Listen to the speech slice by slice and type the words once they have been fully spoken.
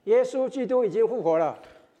耶稣基督已经复活了。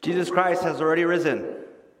 Jesus Christ has already risen.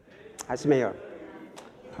 还是没有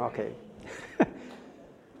 ？OK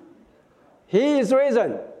 。He is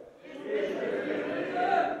risen.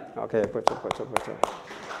 OK， 不错。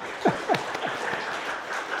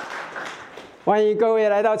欢迎各位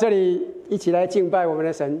来到这里，一起来敬拜我们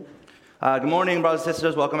的神。Good morning, brothers and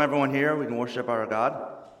sisters. Welcome everyone here. We can worship our God.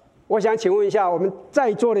 我想请问一下，我们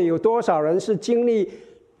在座的有多少人是经历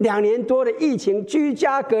2年多的疫情居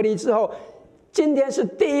家隔离之后，今天是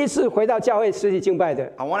第一次回到教会实体敬拜的？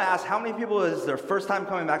 I want to ask how many people is their first time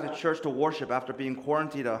coming back to church to worship after being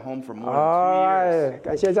quarantined at home for more than 2 years?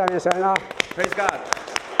 感谢赞美神啊！ Praise God.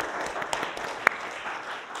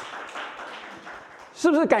 是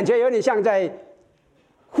不是感觉有点像在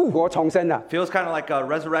复活重生了？ Feels kind of like a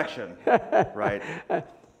resurrection, right?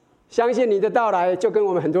 相信你的到来，就跟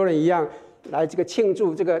我们很多人一样，来这个庆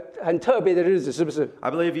祝这个很特别的日子，是不是？ I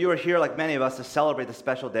believe you are here like many of us to celebrate the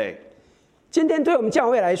special day. 今天对我们教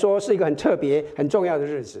会来说是一个很特别、很重要的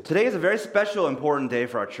日子。 Today is a very special, important day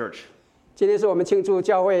for our church. 今天是我们庆祝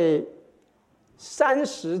教会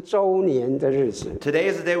30周年的日子。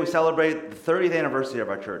 Today is the day we celebrate the 30th anniversary of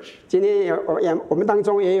our church. 今天我们当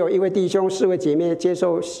中也有一位弟兄、4位姐妹接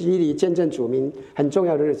受洗礼、见证主名，很重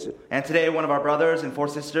要的日子。 And today, one of our brothers and 4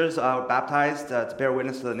 sisters were baptized to bear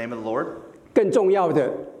witness to the name of the Lord. 更重要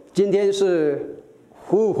的，今天是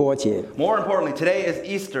复活节， More importantly, today is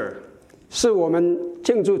Easter, 是我们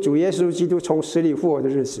庆祝主耶稣基督从死里复活的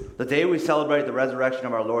日子。 the day we celebrate the resurrection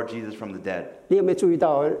of our Lord Jesus from the dead. 你有没有注意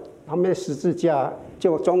到旁边的十字架，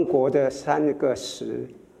就中国的3个十，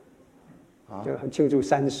就很庆祝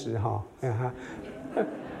30哈。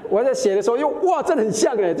我在写的时候，哇，真的很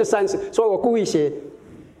像哎，这30，所以我故意写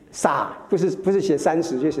傻，不是写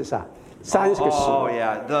30，就写傻，30个十。 Oh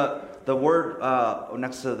yeah, the word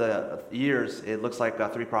next to the years, it looks like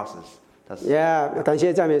 3 crosses. That's... Yeah， 感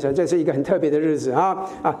谢赞美神，这是一个很特别的日子啊！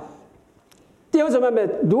弟兄姊妹们，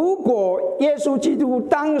如果耶稣基督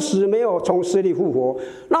当时没有从死里复活，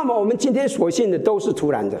那么我们今天所信的都是徒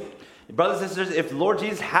然的。 Brothers and sisters, if Lord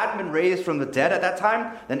Jesus hadn't been raised from the dead at that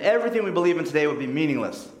time, then everything we believe in today would be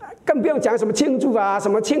meaningless. 更不用讲什么庆祝啊，什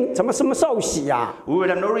么受洗啊。 We would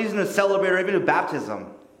have no reason to celebrate or even do baptism.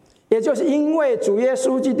 也就是因为主耶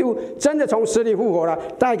稣基督真的从死里复活了，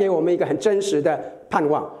带给我们一个很真实的盼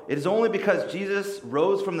望。 It is only because Jesus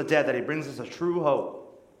rose from the dead that he brings us a true hope.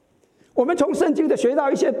 我们从圣经的学到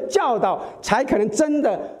一些教导，才可能真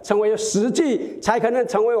的成为实际，才可能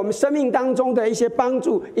成为我们生命当中的一些帮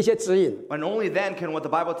助、一些指引。 And only then can what the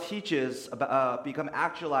Bible teaches become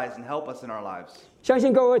actualized and help us in our lives. 相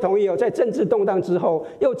信各位同意在政治动荡之后，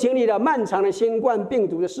又经历了漫长的新冠病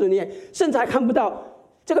毒的试炼，甚至还看不到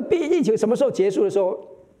这个疫情什么时候结束的时候。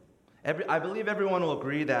 I believe everyone will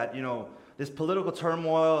agree that, this political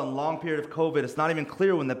turmoil and long period of COVID, it's not even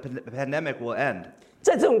clear when the pandemic will end.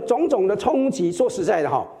 在这种种种的冲击，说实在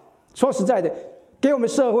的，给我们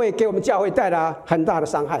社会、给我们教会带来很大的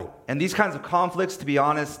伤害。 And these kinds of conflicts, to be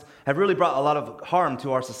honest, have really brought a lot of harm to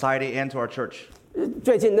our society and to our church.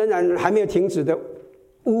 最近仍然还没有停止的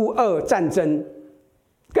乌俄战争，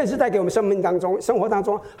更是带给我们生活当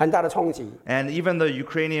中很大的冲击。 And even the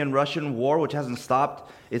Ukrainian-Russian war, which hasn't stopped,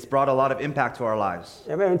 it's brought a lot of impact to our lives.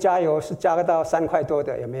 有没有人加油是加到3块多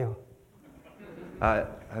的？有没有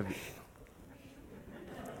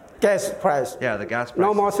 ？Gas price. Yeah, the gas price.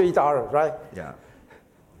 No more $3, right? Yeah.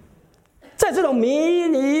 在这种迷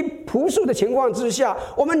离朴素的情况之下，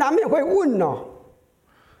我们难免会问哦，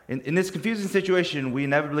 In this confusing situation, we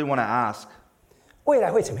inevitably want to ask, 未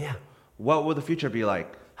来会怎么样？ what will the future be like?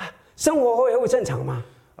 生活会恢复正常吗？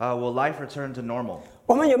 Will life return to normal?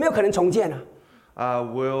 我们有没有可能重建啊？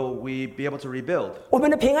 Will we be able to rebuild? 我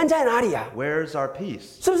们的平安在哪里啊？ Where's our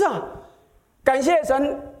peace? 是不是啊？感谢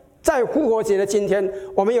神，在复活节的今天，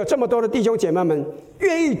我们有这么多的弟兄姐妹们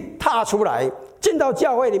愿意踏出来，进到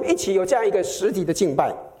教会里面，一起有这样一个实体的敬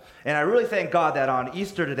拜。 And I really thank God that on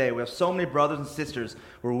Easter today, we have so many brothers and sisters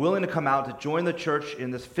who are willing to come out to join the church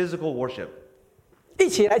in this physical worship. 一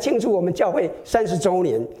起来庆祝我们教会30周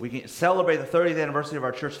年， We can celebrate the 30th anniversary of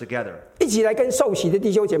our church together. 一起来跟受洗的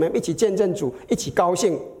弟兄姐妹一起见证主，一起高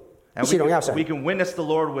兴，一 And 起荣耀神 we。can witness the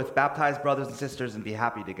Lord with baptized brothers and sisters and be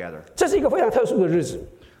happy together. 这是一个非常特殊的日子。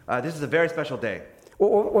 This is a very special day.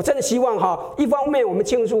 我真的希望一方面我们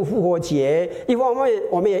庆祝复活节，一方面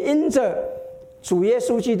我们也因着主耶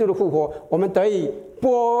稣基督的复活，我们得以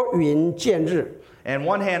拨云见日。 And on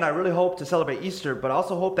one hand, I really hope to celebrate Easter, but I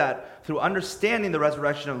also hope that through understanding the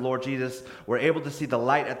resurrection of Lord Jesus, we're able to see the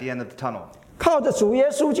light at the end of the tunnel. 靠着主耶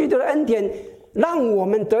稣基督的恩典，让我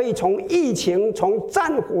们得以从疫情、从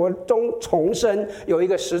战火中重生，有一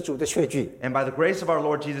个十足的确据。And by the grace of our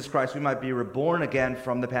Lord Jesus Christ, we might be reborn again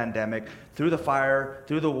from the pandemic, through the fire,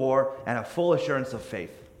 through the war, and have full assurance of faith.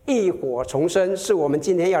 浴火重生是我们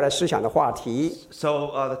今天要来思想的话题。So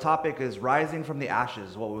the topic is rising from the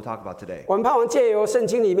ashes, what we'll talk about today. 我们盼望借由圣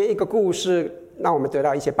经里面一个故事，让我们得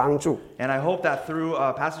到一些帮助。And I hope that through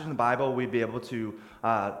a passage in the Bible, we'd be able to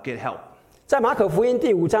get help. 在马可福音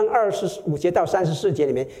第5章25节到34节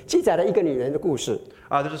里面，记载了一个女人的故事。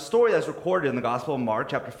There's a story that's recorded in the Gospel of Mark,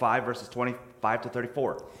 chapter 5, verses 25 to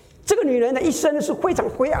 34. 这个女人的一生是非常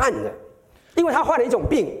灰暗的，因为她患了一种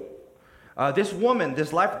病。This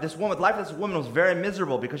woman's life of this woman was very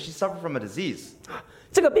miserable because she suffered from a disease.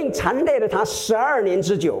 这个病缠累了她12年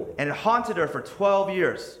之久， And it haunted her for 12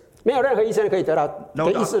 years. 没有任何医生可以得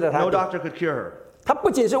医治了她。No doctor could cure her. 她不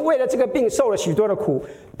仅是为了这个病受了许多的苦，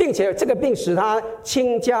并且这个病使她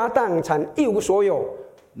倾家荡产，一无所有。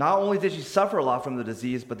Not only did she suffer a lot from the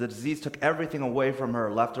disease, but the disease took everything away from her,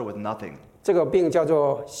 left her with nothing. 这个病叫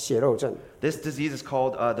做血肉症。 This disease is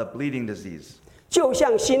called the bleeding disease. 就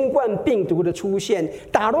像新冠病毒的出现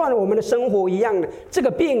打乱了我们的生活一样，这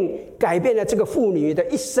个病改变了这个妇女的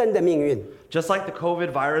一生的命运。Just like the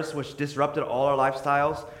COVID virus, which disrupted all our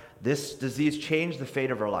lifestyles, this disease changed the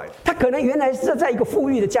fate of her life. 她可能原来是在一个富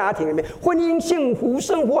裕的家庭里面，婚姻幸福，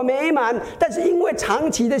生活美满，但是因为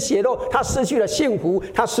长期的血肉，她失去了幸福，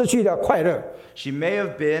她失去了快乐。She may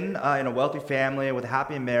have been in a wealthy family with a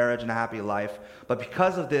happy marriage and a happy life, but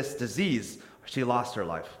because of this disease, she lost her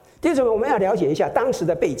life. 弟兄们，我们要了解一下当时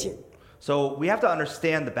的背景。So we have to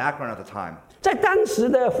understand the background at the time. 在当时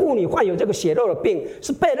的妇女患有这个血肉的病，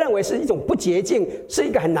是被认为是一种不洁净，是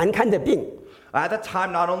一个很难堪的病。At that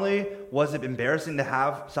time, not only was it embarrassing to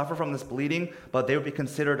suffer from this bleeding, but they would be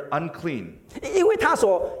considered unclean. 因为她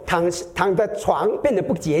所躺的床变得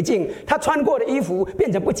不洁净，她穿过的衣服变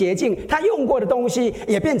成不洁净，她用过的东西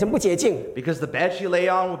也变成不洁净。Because the bed she lay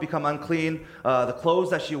on would become unclean, the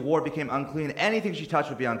clothes that she wore became unclean, anything she touched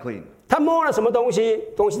would be unclean. 她摸了什么东西，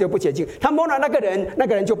东西就不洁净；她摸了那个人，那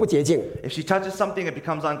个人就不洁净。If she touches something, it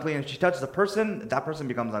becomes unclean. If she touches a person, that person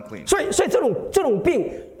becomes unclean. 所以这种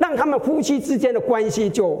病让他们夫妻之间的关系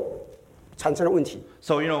就产生了问题。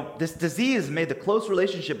So, this disease made the close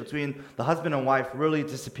relationship between the husband and wife really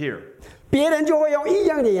disappear. 别人就会用异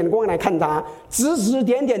样的眼光来看她，指指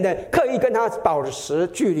点点的，刻意跟她保持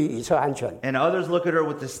距离，以测安全。And others look at her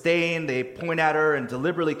with disdain. They point at her and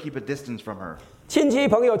deliberately keep a distance from her. 亲戚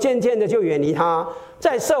朋友渐渐的就远离她，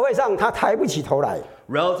在社会上她抬不起头来。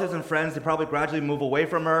Relatives and friends, they probably gradually move away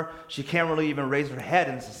from her. She can't really even raise her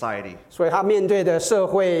head in society. 所以她面对的社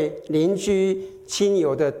会、邻居、亲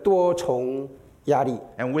友的多重压力。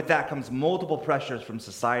 And with that comes multiple pressures from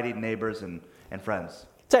society, neighbors, and friends.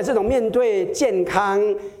 在这种面对健康、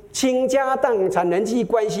倾家荡产、人际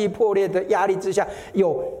关系破裂的压力之下，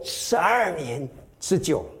有12年之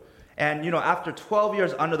久。And, after 12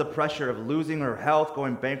 years under the pressure of losing her health,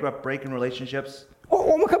 going bankrupt, breaking relationships,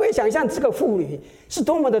 我们可不可以想象这个妇女是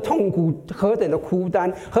多么的痛苦，何等的孤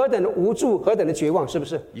单，何等的无助，何等的绝望，是不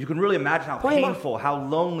是？ you can really imagine how 同意吗？ painful, how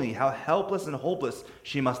lonely, how helpless and hopeless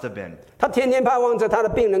she must have been. 她天天盼望着她的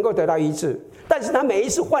病能够得到医治，但是她每一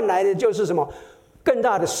次换来的就是什么？更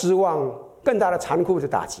大的失望，更大的残酷的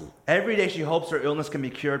打击。 Every day she hopes her illness can be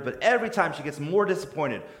cured, but every time she gets more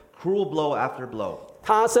disappointed, cruel blow after blow.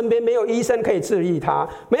 她身边没有医生可以治愈她，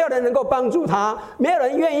没有人能够帮助她，没有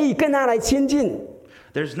人愿意跟她来亲近。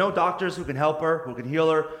 There's no doctors who can help her, who can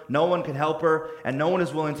heal her. No one can help her, and no one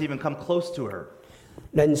is willing to even come close to her.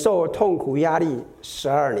 忍受痛苦压力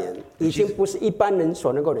12年，已经不是一般人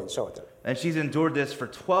所能够忍受的。 And she's endured this for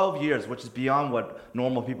 12 years, which is beyond what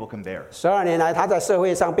normal people can bear. 12年来，她在社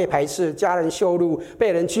会上被排斥，家人羞辱，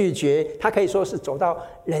被人拒绝，她可以说是走到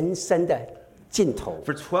人生的尽头。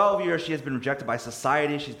 For 12 years, she has been rejected by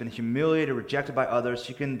society. She's been humiliated, rejected by others.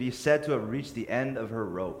 She can be said to have reached the end of her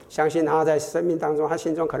rope. 相信她在生命当中，她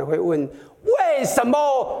心中可能会问：为什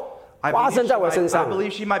么发生在我身 I 上？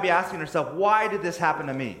 believe she might be asking herself, why did this happen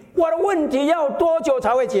to me? 我的问题要多久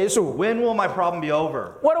才会结束？ When will my problem be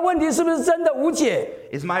over? 我的问题是不是真的无解？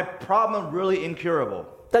 Is my problem really incurable?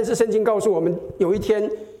 但是圣经告诉我们，有一天，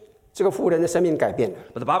这个妇人的生命改变了。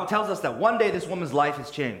 But the Bible tells us that one day this woman's life has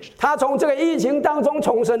changed. 她从这个疫情当中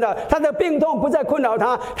重生了，她的病痛不再困扰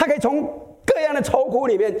她，她可以从各样的愁苦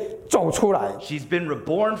里面走出来。 She's been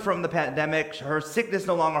reborn from the pandemic. Her sickness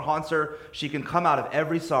no longer haunts her. She can come out of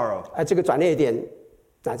every sorrow. 而这个转捩点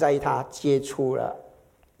乃在于她接触了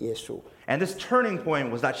耶稣。 And this turning point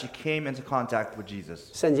was that she came into contact with Jesus.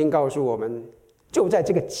 圣经告诉我们，就在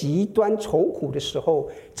这个极端愁苦的时候，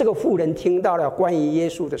这个妇人听到了关于耶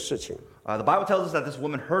稣的事情。The Bible tells us that this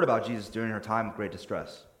woman heard about Jesus during her time of great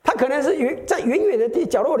distress. 她可能是在远远的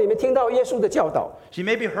角落里面听到耶稣的教导， She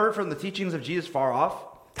maybe heard from the teachings of Jesus far off.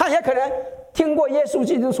 她也可能听过耶稣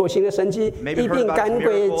基督所行的神迹， Maybe 医 heard 病 about 赶 his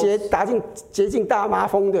鬼、 miracles. 洁净大麻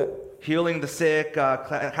风的。 Healing the sick,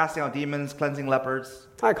 casting out demons, cleansing leopards.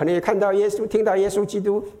 她可能也看到耶稣，听到耶稣基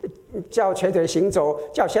督叫瘸腿行走，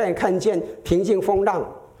叫瞎眼看见，平静风浪。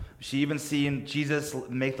 She even seen Jesus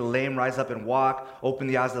make the lame rise up and walk, open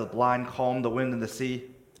the eyes of the blind, calm the wind and the sea.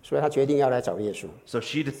 所以她决定要来找耶稣。 So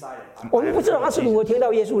she decided. 我们不知道她是如何听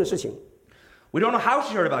到耶稣的事情， We don't know how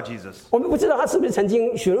she heard about Jesus. 我们不知道她是不是曾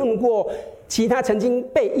经询问过其他曾经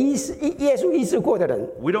被耶稣医治过的人。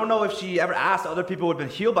 We don't know if she ever asked other people who had been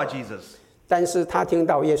healed by Jesus. 但是她听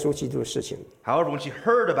到耶稣基督的事情， However, when she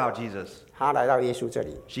heard about Jesus, 她来到耶稣这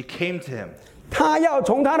里， she came to him. 她要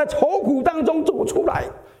从她的愁苦当中走出来。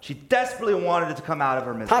 She desperately wanted it to come out of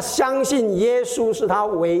her misery. 她相信耶稣是她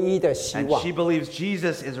唯一的希 And 望。 she believes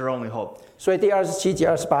Jesus is her only hope. 所以第27节、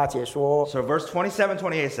28节说， So verse 27,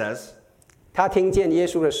 28 says, 她听见耶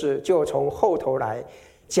稣的事，就从后头来，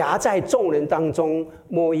夹在众人当中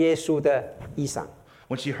摸耶稣的衣裳。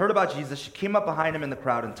 when she heard about Jesus, she came up behind him in the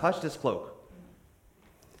crowd and touched his cloak.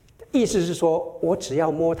 意思是说，我只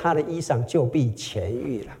要摸他的衣裳，就必痊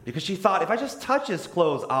愈了。 Because she thought, if I just touch his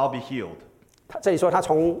clothes, I'll be healed. 他这里说，他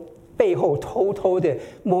从背后偷偷的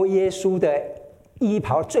摸耶稣的衣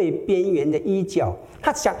袍最边缘的衣角，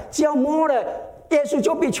他想，只要摸了耶稣，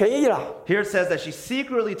就必痊愈了。 Here it says that she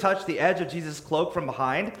secretly touched the edge of Jesus' cloak from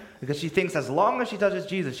behind because she thinks as long as she touches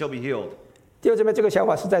Jesus, she'll be healed. 弟兄姊妹，这个想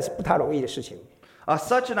法实在是不太容易的事情。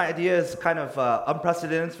 Such an idea is kind of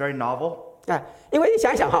unprecedented, it's very novel. 因为你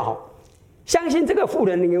想一想哈，相信这个妇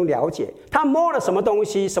人能够了解，她摸了什么东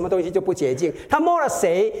西，什么东西就不洁净；她摸了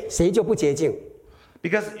谁，谁就不洁净。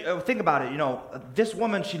 Because think about it, this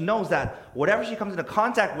woman, she knows that whatever she comes into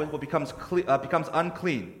contact with becomes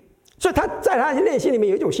unclean. 所以她在她内心里面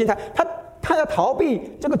有一种心态，她要逃避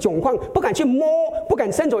这个窘况，不敢去摸，不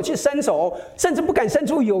敢伸手去伸手，甚至不敢伸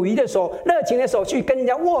出友谊的手、热情的手去跟人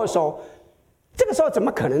家握手。这个时候怎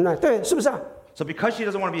么可能呢？对，是不是啊？ So because she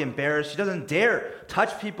doesn't want to be embarrassed, she doesn't dare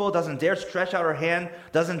touch people, doesn't dare stretch out her hand,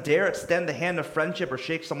 doesn't dare extend the hand of friendship or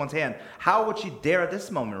shake someone's hand. How would she dare at this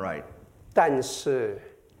moment, right? 但是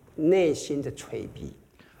内心的垂避，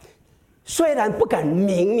虽然不敢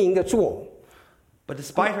明明的做， But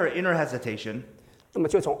despite her inner hesitation, 那么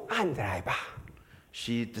就从暗的来吧。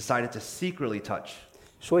 she decided to secretly touch.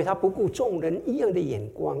 所以她不顾众人异样的眼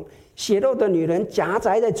光，血肉的女人夹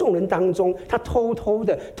杂在众人当中，她偷偷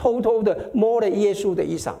的摸了耶稣的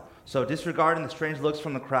衣裳。 So disregarding the strange looks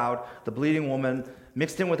from the crowd, the bleeding woman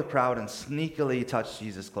mixed in with the crowd and sneakily touched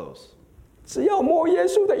Jesus' clothes. 只要摸耶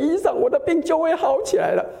稣的衣裳，我的病就会好起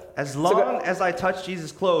来了。 As long as I touch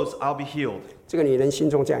Jesus' clothes, I'll be healed. 这个女人心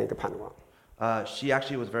中这样一个盼望， She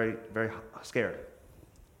actually was very, very scared.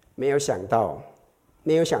 没有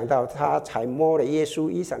想到，她才摸了耶稣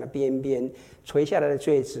衣裳的边边，垂下来的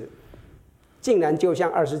坠子，竟然就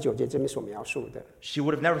像29节这边所描述的。 She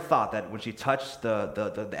would have never thought that when she touched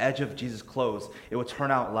the edge of Jesus' clothes, it would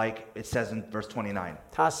turn out like it says in verse 29.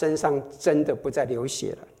 她身上真的不再流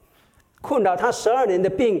血了，困扰她12年的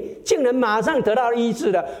病，竟然马上得到医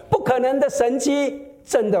治了，不可能的神迹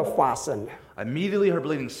真的发生了。 Immediately her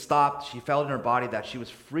bleeding stopped. She felt in her body that she was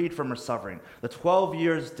freed from her suffering. The 12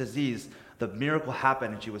 years disease, the miracle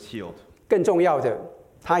happened and she was healed. 更重要的，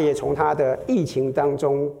她也从她的疫情当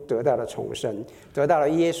中得到了重生，得到了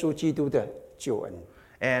耶稣基督的救恩。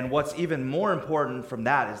 And what's even more important from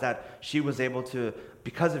that is that she was able to,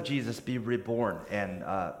 because of Jesus, be reborn and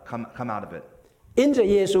come out of it. 因着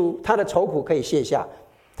耶稣，她的愁苦可以卸下，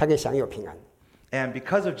她可以享有平安。 And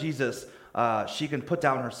because of Jesus, she can put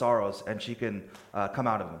down her sorrows and she can come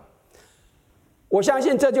out of them. 我相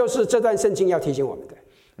信这就是这段圣经要提醒我们的。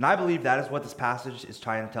 And I believe that is what this passage is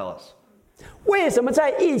trying to tell us. 为什么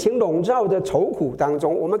在疫情笼罩的愁苦当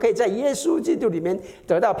中，我们可以在耶稣基督里面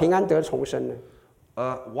得到平安、得重生呢？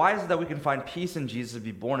 Why is it that we can find peace in Jesus and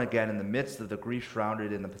be born again in the midst of the grief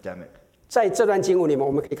shrouded in the pandemic? 在这段经文里面，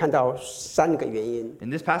我们可以看到3个原因。 In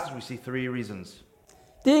this passage, we see 3 reasons.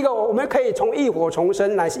 第一个，我们可以从浴火重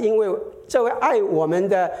生，乃是因为这位爱我们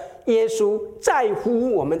的耶稣在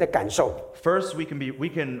乎我们的感受。 First, we can be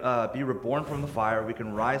reborn from the fire. We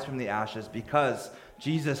can rise from the ashes because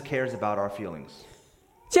Jesus cares about our feelings.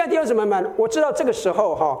 亲爱的弟兄姊妹们，我知道这个时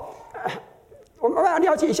候我们要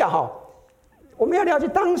了解一下我们要了解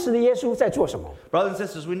当时的耶稣在做什么。 Brothers and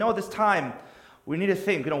sisters, we know this time. We need to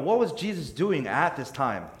think. What was Jesus doing at this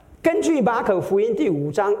time? 根据马可福音第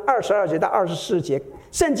5章22节到24节，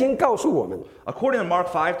圣经告诉我们， According to Mark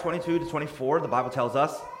 5:22 to 24, the Bible tells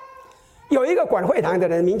us, 有一个管会堂的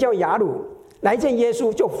人名叫雅鲁，来见耶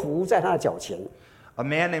稣，就伏在他的脚前。A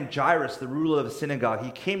man named Jairus, the ruler of the synagogue,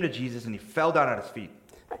 he came to Jesus and he fell down at his feet.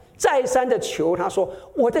 再三的求他说：“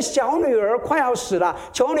我的小女儿快要死了，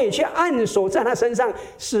求你去按手在她身上，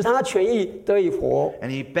使她痊愈得以活。” And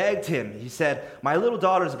he begged him. He said, "My little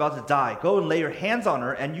daughter is about to die. Go and lay your hands on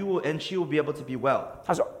her, and she will be able to be well."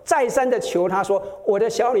 他说：“再三的求他说，我的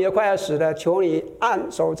小女儿快要死了，求你按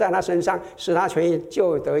手在她身上，使她痊愈，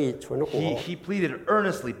就得以存活。” He pleaded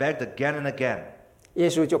earnestly, begged again and again. 耶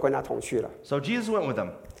稣就跟他同去了， So Jesus went with him,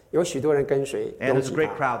 有许多人跟随， and 拥 there's 挤 a great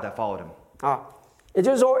他 crowd that followed him. 啊。也就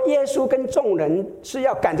是说，耶稣跟众人是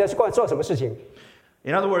要赶着做什么事情？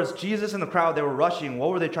 In other words, Jesus and the crowd, they were rushing.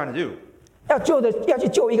 What were they trying to do? 要去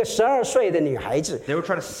救一个12岁的女孩子。 They were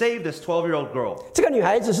trying to save this 12-year-old girl. 这个女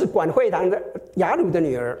孩子是管会堂的雅鲁的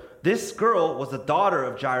女儿。 This girl was the daughter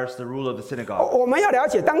of Jairus, the ruler of the synagogue. 我们要了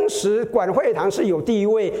解，当时管会堂是有地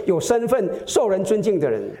位、有身份、受人尊敬的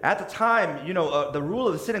人。 At the time, the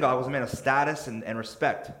ruler of the synagogue was a man of status and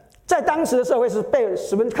respect. 在当时的社会是被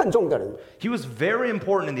十分看重的人。 He was very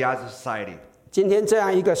important in the eyes of society. 今天这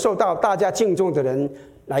样一个受到大家敬重的人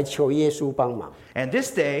来求耶稣帮忙。 And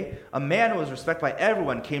this day, a man who was respected by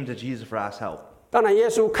everyone came to Jesus for ask help. 当然，耶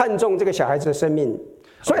稣看重这个小孩子的生命，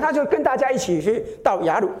所以他就跟大家一起去到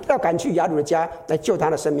雅鲁，要赶去雅鲁的家来救他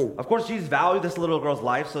的生命。 Of course, Jesus valued this little girl's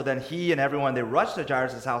life, so then he and everyone, they rushed to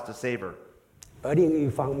Jairus' house to save her. 而另一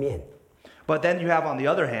方面， But then you have, on the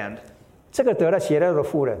other hand, 这个得了血漏的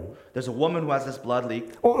妇人， there's a woman who has this blood leak.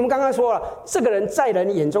 我们刚刚说了，这个人在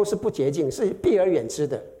人眼中是不洁净，是避而远之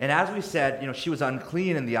的。 And as we said, she was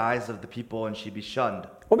unclean in the eyes of the people and she'd be shunned.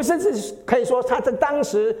 我们甚至可以说，他在当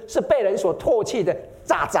时是被人所唾弃的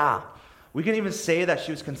渣渣。 We can even say that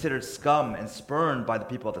she was considered scum and spurned by the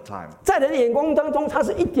people at the time. 在人的眼光当中，他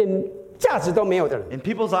是一点价值都没有的人。 In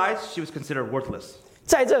people's eyes, she was considered worthless.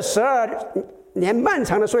 在这12年漫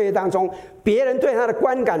长的岁月当中，别人对他的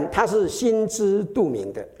观感，他是心知肚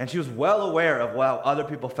明的。 And she was well aware of how other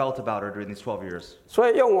people felt about her during these 12 years. 所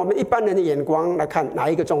以用我们一般人的眼光来看，哪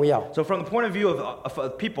一个重要？ So from the point of view of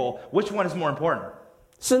people, which one is more important?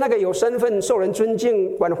 是那个有身份、受人尊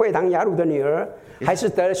敬、管会堂雅鲁的女儿，还是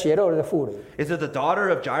得了血漏的妇人？ Is it the daughter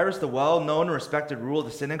of Jairus, the well-known and respected ruler of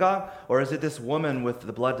the synagogue? Or is it this woman with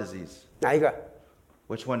the blood disease? 哪一个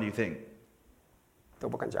Which one do you think? 都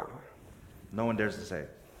不敢讲。 No one dares to say.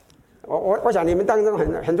 我想你们当中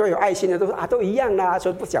很多有爱心的都说啊，都一样啦，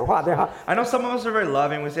所以不讲话对哈。 I know some of us are very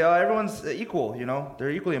loving. We say, oh, everyone's equal,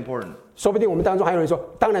 they're equally important. 说不定我们当中还有人说，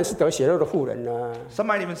当然是得血肉的妇人呢。 Some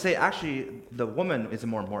might even say, actually, the woman is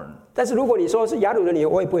more important. 但是如果你说是雅鲁的女儿，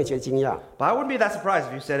我也不会觉得惊讶。 But I wouldn't be that surprised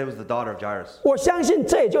if you said it was the daughter of Jairus. 我相信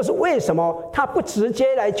这也就是为什么他不直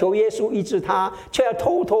接来求耶稣医治他，却要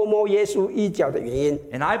偷偷摸耶稣衣角的原因。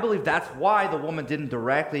 And I believe that's why the woman didn't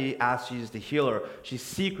directly ask Jesus to heal her. She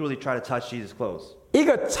secretly tried to touch Jesus' clothes. 一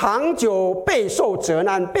个长久备受责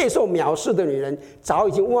难、备受藐视的女人，早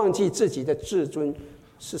已经忘记自己的自尊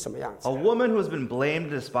是什么样子。 A woman who has been blamed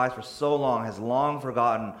and despised for so long has long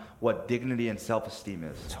forgotten what dignity and self-esteem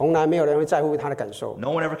is. 从来没有人会在乎她的感受，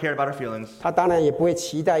 No one ever cared about her feelings. 她当然也不会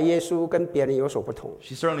期待耶稣跟别人有所不同。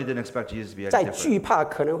 She certainly didn't expect Jesus to be 在 any different. 惧怕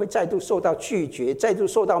可能会再度受到拒绝、再度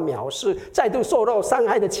受到藐视、再度受到伤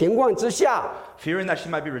害的情况之下， Fearing that she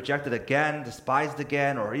might be rejected again, despised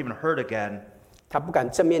again, or even hurt again, 她不敢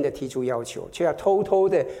正面的提出要求，却要偷偷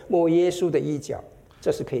的摸耶稣的衣角，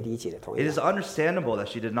这是可以理解的。同 it 样， is understandable that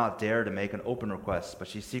she did not dare to make an open request, but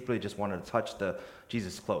she secretly just wanted to touch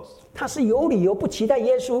Jesus' clothes. 她是有理由不期待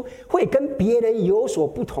耶稣会跟别人有所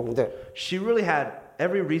不同的。 She really had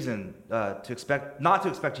every reason not to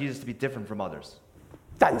expect Jesus to be different from others.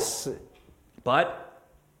 但是 But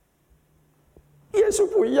耶稣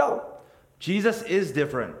不一样， Jesus is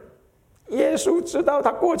different. 耶稣知道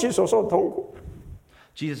他过去所受的痛苦，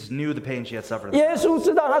 Jesus knew the pain she had suffered. 耶稣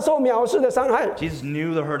知道他受藐视的伤害， Jesus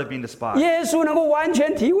knew the hurt of being despised. 耶稣能够完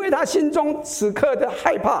全体会他心中此刻的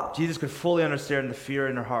害怕。 Jesus could fully understand the fear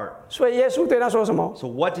in her heart. 所以耶稣对他说什么？ So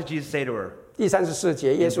what did Jesus say to her? 第34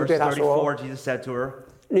节，耶 In 稣 verse 对他说 34, Jesus said to her,：“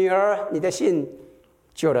 女儿，你的信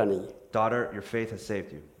救了你。 Daughter, your faith has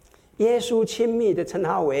saved you. ”耶稣亲密的称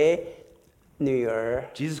她为女儿。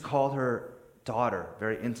 Jesus called her daughter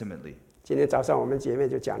very intimately. 今天早上我们姐妹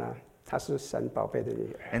就讲了，她是神宝贝的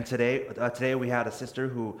女儿。 And today we had a sister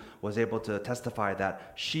who was able to testify that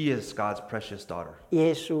she is God's precious daughter.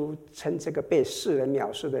 耶稣称这个被世人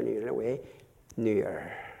藐视的女人为女儿。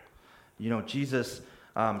 Jesus,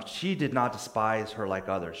 she did not despise her like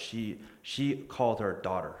others. She called her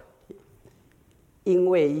daughter. 因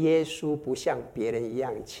为耶稣不像别人一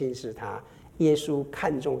样轻视她，耶稣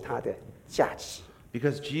看重她的价值。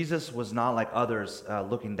Because Jesus was not like others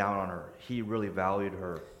looking down on her. He really valued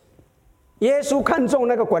her. 耶稣看中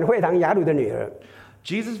那个管会堂雅鲁的女儿，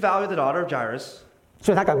 Jesus valued the daughter of Jairus.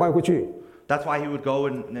 所以他赶快过去。 That's why he would go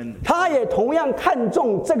and 他也同样看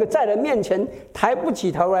重这个在人面前抬不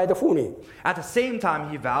起头来的妇女。 at the same time,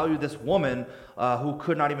 he valued this woman who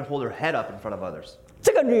could not even hold her head up in front of others.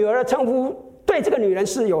 这个女儿的称呼对这个女人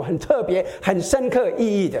是有很特别、很深刻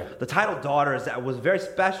意义的。 The title daughter was very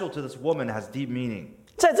special to this woman, has deep meaning.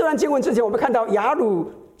 在这段经文之前，我们看到雅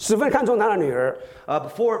鲁十分看重他的女儿，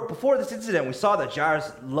 Before this incident, we saw that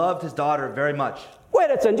Jairus loved his daughter very much. 为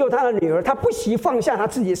了拯救他的女儿，他不惜放下他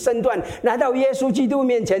自己的身段，来到耶稣基督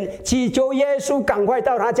面前，祈求耶稣赶快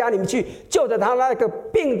到他家里面去，救着他那个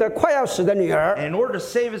病得快要死的女儿。 And in order to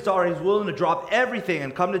save his daughter, he's willing to drop everything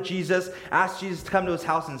and come to Jesus, ask Jesus to come to his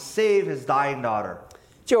house and save his dying daughter.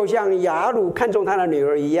 就像雅鲁看重他的女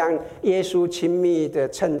儿一样，耶稣亲密地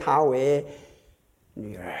称她为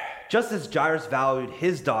女儿。 Just as Jairus valued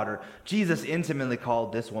his daughter, Jesus intimately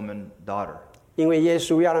called this woman daughter. 因为耶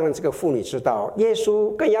稣要让这个妇女知道，耶稣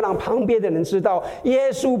更要让旁边的人知道，耶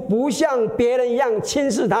稣不像别人一样轻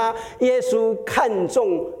视她，耶稣看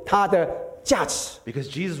重她的价值。 Because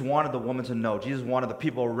Jesus wanted the woman to know, Jesus wanted the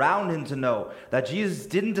people around him to know that Jesus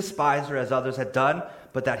didn't despise her as others had done,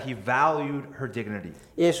 but that he valued her dignity.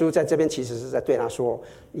 耶稣在这边其实是在对她说：“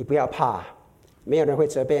你不要怕，没有人会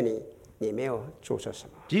责备你，你没有做错什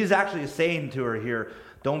么。” Jesus actually is saying to her here,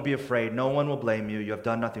 don't be afraid, no one will blame you, you have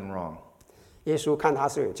done nothing wrong. 耶稣看她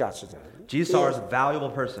是有价值的， Jesus saw her as a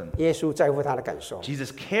valuable person. 耶稣在乎她的感受，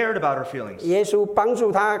 Jesus cared about her feelings. 耶稣帮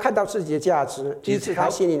助她看到自己的价值，医治她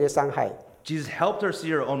心灵的伤害。 Jesus helped her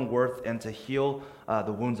see her own worth and to heal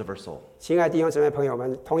the wounds of her soul. 亲爱的弟兄姊妹朋友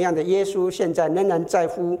们，同样的，耶稣现在仍然在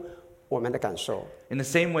乎我们的感受。 In the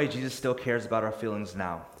same way, Jesus still cares about our feelings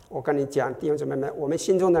now. 我跟你讲，弟兄姊妹们，我们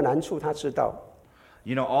心中的难处他知道，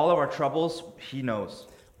 You know, all of our troubles, he knows.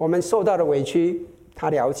 我们受到的委屈他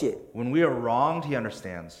了解， When we are wronged, he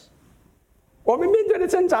understands. 我们面对的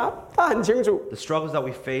挣扎他很清楚， The struggles that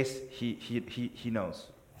we face, he knows.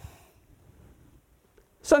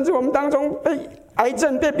 甚至我们当中被癌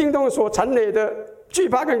症、被病痛所缠累的惧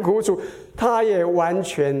怕跟苦楚，他也完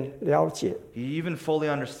全了解。 He even fully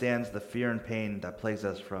understands the fear and pain that plagues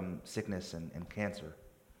us from sickness and cancer.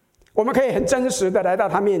 我们可以很真实的来到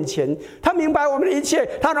他面前，他明白我们的一切，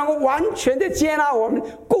他能够完全的接纳我们，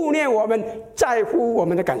顾念我们，在乎我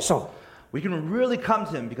们的感受。 We can really come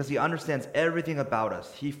to him because he understands everything about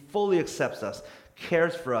us. He fully accepts us,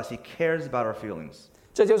 cares for us, he cares about our feelings.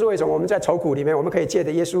 这就是为什么我们在愁苦里面，我们可以借着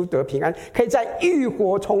耶稣得平安，可以在浴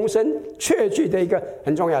火重生确据的一个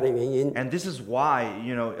很重要的原因。 And this is why,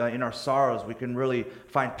 you know, in our sorrows, we can really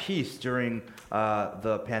find peace during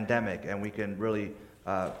the pandemic, and we can really,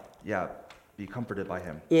 be comforted by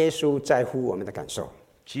him. 耶稣在乎我们的感受。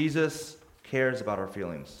 Jesus cares about our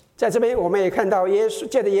feelings. 在这边，我们也看到耶稣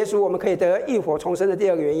借着耶稣，我们可以得浴火重生的第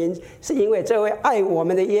二个原因，是因为这位爱我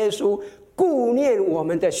们的耶稣顾念我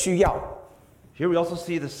们的需要。 Here we also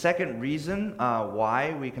see the second reason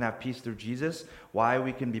why we can have peace through Jesus, why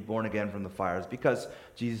we can be born again from the fires, because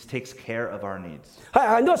Jesus takes care of our needs.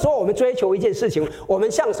 很多时候，我们追求一件事情，我们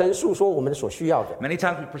向神诉说我们所需要的， Many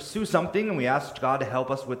times we pursue something and we ask God to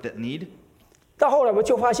help us with that need. 到后来我们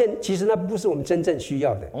就发现，其实那不是我们真正需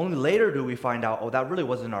要的。 Only later do we find out, oh, that really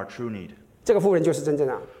wasn't our true need. 这个妇人就是真正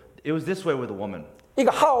It was this way with the woman. 一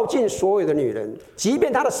个耗尽所有的女人，即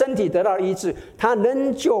便她的身体得到医治，她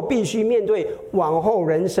仍旧必须面对往后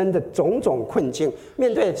人生的种种困境，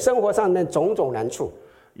面对生活上的种种难处。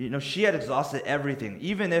 You know, she had exhausted everything.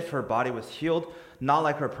 Even if her body was healed, not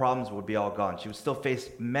like her problems would be all gone. She would still face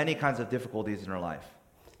many kinds of difficulties in her life.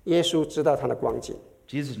 耶稣知道她的光景，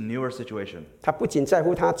 Jesus knew her situation. 他不仅在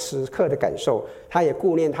乎她此刻的感受，他也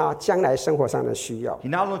顾念她将来生活上的需要。 He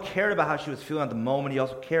not only cared about how she was feeling at the moment, he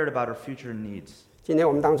also cared about her future needs. 今天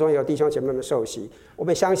我们当中也有弟兄姐妹们受洗，我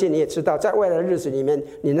们相信你也知道，在未来的日子里面，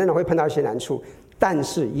你仍然会碰到一些难处，但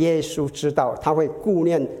是耶稣知道，他会顾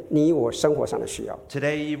念你我生活上的需要。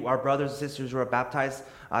 Today, our brothers and sisters who are baptized,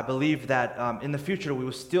 I believe that in the future we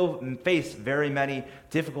will still face very many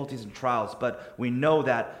difficulties and trials, but we know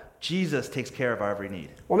that Jesus takes care of our every need.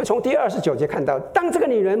 我们从第29节看到，当这个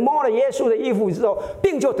女人摸了耶稣的衣服之后，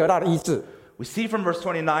病就得到了医治。 We see from verse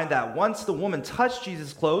 29 that once the woman touched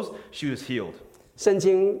Jesus' clothes, she was healed. 圣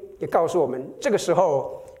经也告诉我们，这个时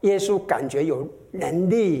候耶稣感觉有能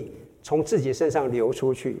力从自己身上流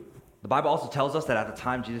出去， The Bible also tells us that at the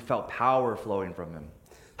time Jesus felt power flowing from him.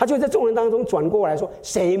 他就在众人当中转过来说：“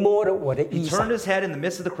谁摸了我的 He 衣 turned 裳 his head in the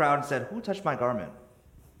midst of the crowd and said, "Who touched my garment?"？”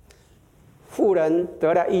 妇人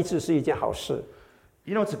得了医治是一件好事，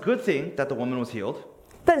 You know, it's a good thing that the woman was healed.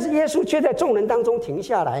 但是耶稣却在众人当中停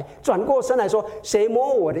下来，转过身来说：“谁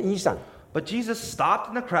摸我的衣裳？” But Jesus stopped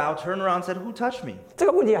in the crowd, turned around, and said, "Who touched me?" 这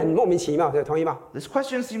个问题很莫名其妙，同意吗？ This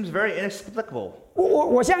question seems very inexplicable.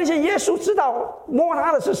 我相信耶稣知道摸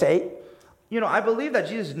他的是谁， You know, I believe that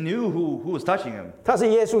Jesus knew who was touching him. 他是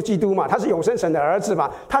耶稣基督嘛，他是永生神的儿子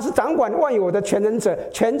嘛，他是掌管万有的全能者、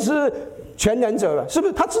全知全能者了，是不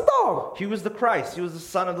是？他知道。 He was the Christ. He was the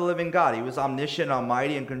Son of the living God. He was omniscient,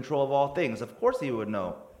 almighty, in control of all things. Of course he would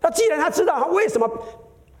know. 那既然他知道，他为什么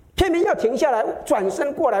偏偏要停下来，转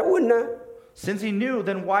身过来问呢？ Since he knew,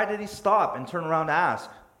 then why did he stop and turn around to ask?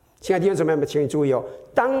 亲爱的弟兄姊妹们，请你注意哦，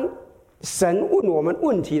当神问我们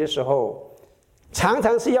问题的时候，常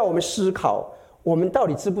常是要我们思考，我们到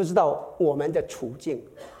底知不知道我们的处境。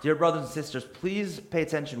 Dear brothers and sisters, please pay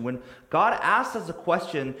attention. When God asks us a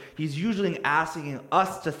question, he's usually asking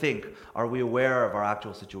us to think, are we aware of our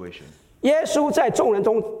actual situation? 耶稣在众人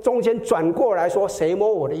中间转过来说：“谁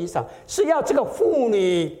摸我的衣裳？”是要这个妇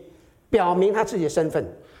女表明她自己的身份。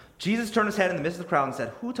 Jesus turned his head in the midst of the crowd and said,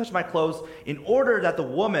 "Who touched my clothes?" in order that the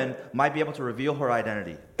woman might be able to reveal her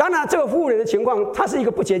identity. 当然，这个妇人的情况，她是一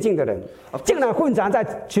个不洁净的人，竟然混杂在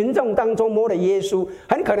群众当中摸了耶稣，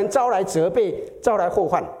很可能招来责备，招来祸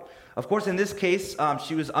患。 Of course, in this case,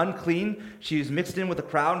 she was unclean. She was mixed in with the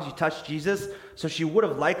crowd, and she touched Jesus, so she would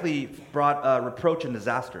have likely brought reproach and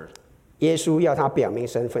disaster. 耶稣要她表明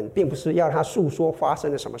身份，并不是要她诉说发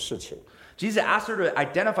生了什么事情。 Jesus asked her to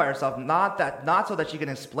identify herself, not so that she can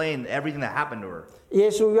explain everything that happened to her. 耶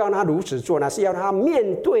稣要她如此做呢，是要她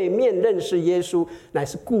面对面认识耶稣，乃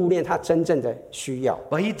是顾念她真正的需要。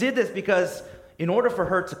 But he did this because in order for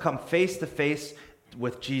her to come face to face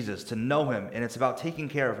with Jesus, to know him, and it's about taking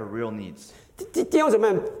care of her real needs. 弟兄姊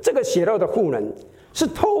妹，这个血肉的妇人是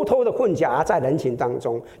偷偷的混杂在人群当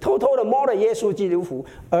中，偷偷的摸了耶稣基督服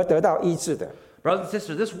而得到医治的。 Brothers and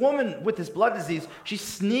sisters, this woman with this blood disease, she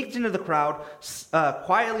sneaked into the crowd,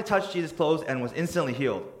 quietly touched Jesus' clothes, and was instantly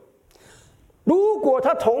healed. 如果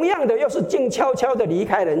她同样的又是静悄悄的离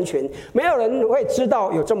开人群，没有人会知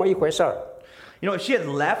道有这么一回事儿。 You know, if she had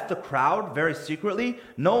left the crowd very secretly,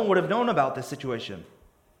 no one would have known about this situation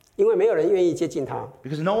因为没有人愿意接近她，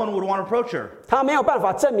 because no one would want to approach her. 她没有办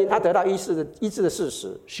法证明她得到医治的事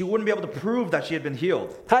实， She wouldn't be able to prove that she had been healed,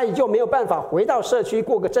 她也就没有办法回到社区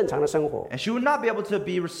过个正常的生活。 and she would not be able to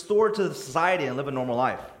be restored to the society and live a normal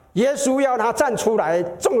life. 耶稣要她站出来，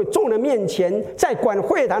众人面前，在管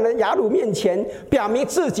会堂的雅鲁面前，表明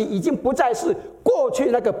自己已经不再是过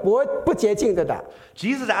去那个不洁净的了。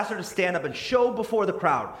 Jesus asked her to stand up and show before the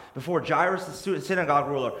crowd, before Jairus, the synagogue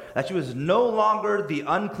ruler, that she was no longer the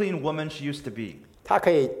unclean woman she used to be. 她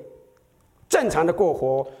可以正常的过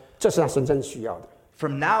活，这是她真正需要的。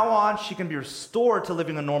 From now on, she can be restored to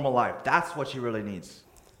living a normal life. That's what she really needs.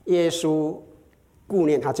 耶稣顾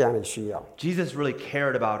念她这样的需要， Jesus really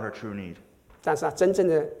cared about her true need. 但是她真正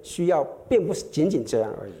的需要并不是仅仅这样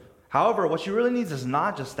而已。 However, what she really needs is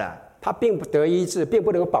not just that. 她并不得医治，并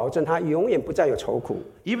不能够保证她永远不再有愁苦，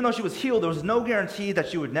 Even though she was healed, there was no guarantee that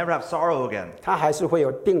she would never have sorrow again. 她还是会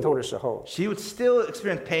有病痛的时候。 She would still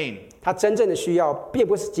experience pain. 她真正的需要，并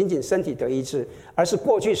不是仅仅身体得医治，而是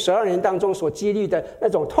过去12年当中所经历的那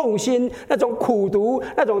种痛心、那种苦毒、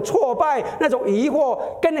那种挫败、那种疑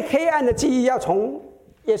惑，跟黑暗的记忆，要从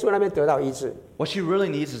耶稣那边得到医治。 What she really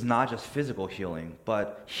needs is not just physical healing,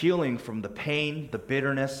 but healing from the pain, the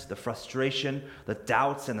bitterness, the frustration, the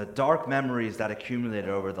doubts, and the dark memories that accumulated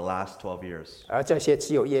over the last 12 years. 而这些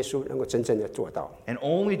只有耶稣能够真正的做到， And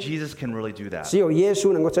only Jesus can really do that. 只有耶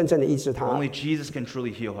稣能够真正的医治她。 Only Jesus can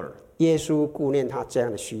truly heal her. 耶稣顾念她这样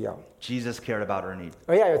的需要， Jesus cared about her need.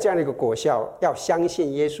 而要有这样的一个果效，要相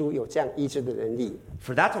信耶稣有这样医治的能力，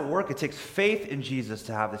 For that to work, it takes faith in Jesus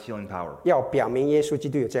to have this healing power. 要表明耶稣基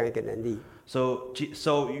督有这样一个能力。 So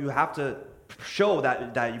you have to show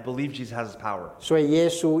that you believe Jesus has his power. 所以耶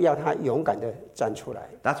稣要她勇敢的站出来。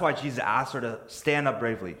 That's why Jesus asked her to stand up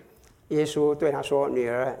bravely. 耶稣对她说：“女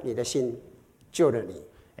儿，你的信救了你。”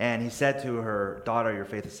 And he said to her, "Daughter, your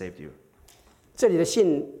faith has saved you." 这里的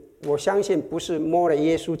信，我相信不是摸了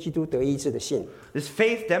耶稣基督得医治的信， This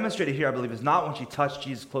faith demonstrated here, I believe, is not when she touched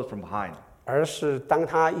Jesus' clothes from behind. 而是当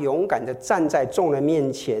她勇敢的站在众人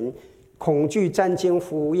面前，恐惧战惊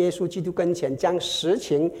服耶稣基督跟前，将实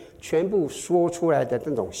情全部说出来的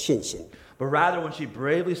那种信心。 But rather, when she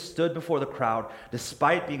bravely stood before the crowd,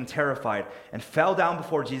 despite being terrified, and fell down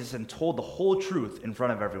before Jesus and told the whole truth in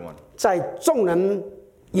front of everyone. 在众人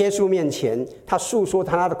耶稣面前，他诉说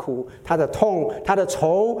他的苦、他的痛、他的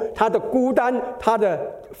愁、他的孤单、他的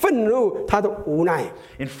愤怒、他的无奈。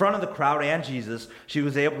 In front of the crowd and Jesus, she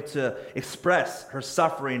was able to express her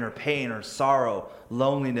suffering, her pain, her sorrow,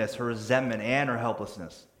 loneliness, her resentment, and her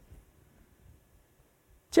helplessness.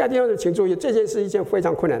 亲爱的弟兄姊妹，请注意，这件是一件非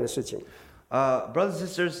常困难的事情。Brothers and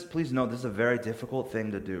sisters, please know this is a very difficult thing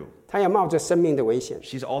to do. 他要冒着生命的危险，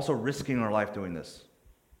 She's also risking her life doing this.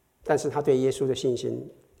 但是他对耶稣的信心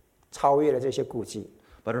超越了这些顾忌。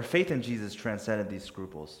 But her faith in Jesus transcended these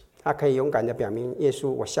scruples. 他可以勇敢地表明，耶稣，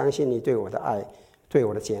我相信你对我的爱，对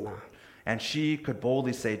我的接纳。 And she could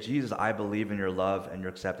boldly say, Jesus, I believe in your love and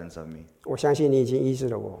your acceptance of me. 我相信你已经医治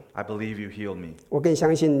了我， I believe you healed me. 我更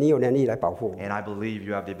相信你有能力来保护我。 And I believe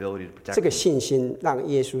you have the ability to protect 这个 me. 信心让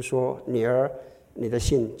耶稣说：“女儿，你的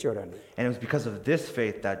信救了你。” And it was because of this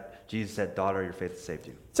faith that Jesus said, Daughter, your faith has saved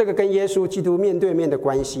you. 这个跟耶稣基督面对面的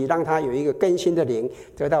关系，让他有一个更新的灵，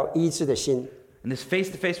得到医治的心。 And this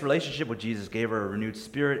face-to-face relationship with Jesus gave her a renewed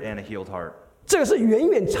spirit and a healed heart. 这个是远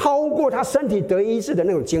远超过他身体得医治的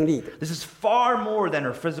那种经历。 This is far more than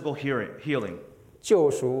her physical healing. 救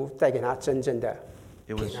赎带给他真正的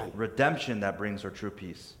It was 平安。 redemption that brings her true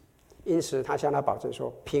peace. 因此，他向他保证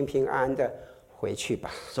说：“平平安安的回去吧。”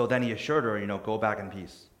 So then he assured her, go back in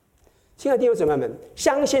peace. 亲爱的弟兄姊妹们，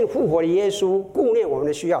相信复活的耶稣顾念我们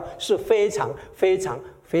的需要是非常非常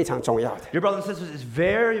非常重要的。 Dear brothers and sisters, it's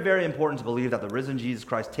very, very important to believe that the risen Jesus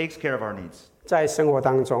Christ takes care of our needs. 在生活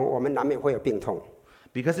当中，我们难免会有病痛，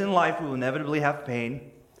 Because in life, we will inevitably have pain.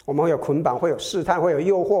 我们会有捆绑，会有试探，会有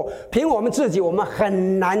诱惑。凭我们自己，我们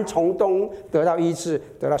很难从中得到医治，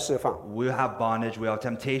得到释放。 We will have bondage. We will have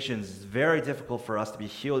temptations. It's very difficult for us to be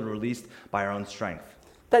healed and released by our own strength.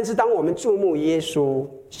 但是，当我们注目耶稣，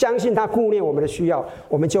相信他顾念我们的需要，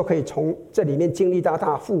我们就可以从这里面经历到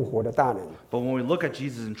他复活的大能。 But when we look at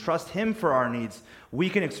Jesus and trust him for our needs, we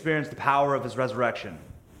can experience the power of his resurrection.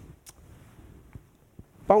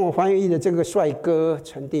 帮我翻译的这个帅哥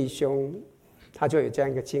陈弟兄，他就有这样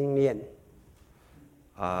一个经验。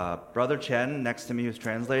 Brother Chen, next to me, who's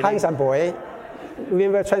translating, Handsome boy,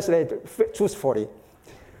 remember translate truthfully.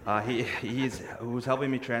 Who's helping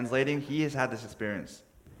me translating, he has had this experience.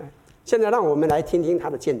 现在让我们来听听他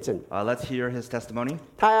的见证。 Let's hear his testimony.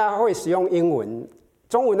 他会使用英文，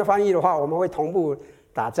中文的翻译的话，我们会同步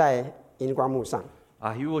打在荧光幕上。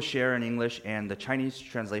 He will share in English, and the Chinese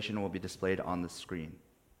translation will be displayed on the screen.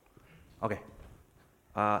 Okay.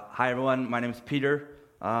 Hi, everyone. My name is Peter.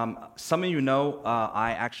 Some of you know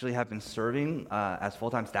I actually have been serving as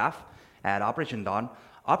full-time staff at Operation Dawn.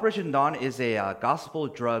 Operation Dawn is a gospel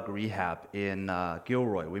drug rehab in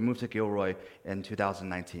Gilroy. We moved to Gilroy in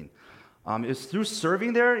 2019. It's through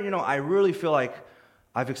serving there, I really feel like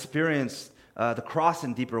I've experienced the cross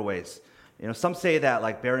in deeper ways. Some say that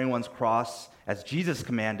like bearing one's cross as Jesus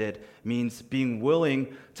commanded means being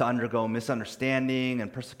willing to undergo misunderstanding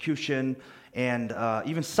and persecution and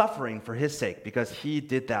even suffering for his sake, because he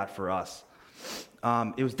did that for us.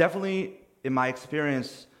 It was definitely, in my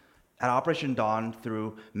experience at Operation Dawn,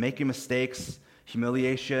 through making mistakes,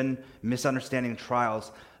 humiliation, misunderstanding,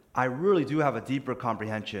 trials, I really do have a deeper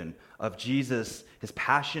comprehension of Jesus, his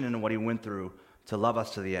passion, and what he went through to love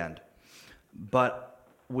us to the end. But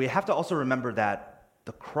we have to also remember that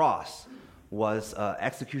the cross was an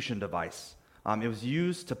execution device. It was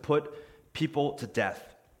used to put people to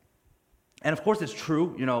death. And of course, it's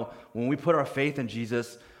true, when we put our faith in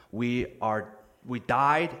Jesus, we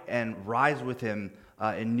died and rise with him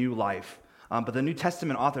in new life. But the New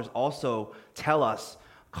Testament authors also tell us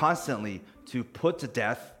constantly to put to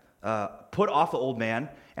death, put off the old man,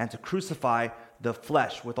 and to crucify the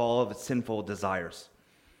flesh with all of its sinful desires.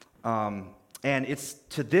 And it's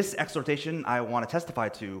to this exhortation I want to testify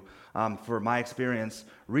to for my experience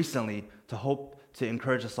recently, to hope to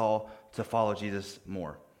encourage us all to follow Jesus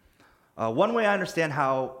more. One way I understand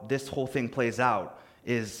how this whole thing plays out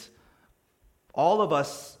is all of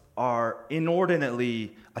us are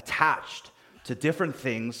inordinately attached to different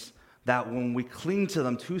things that when we cling to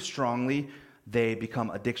them too strongly, they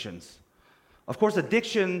become addictions. Of course,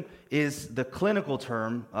 addiction is the clinical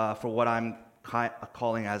term for what I'm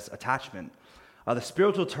calling as attachment. The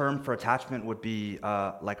spiritual term for attachment would be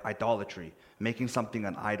like idolatry, making something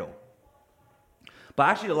an idol. But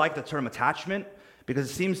I actually like the term attachment because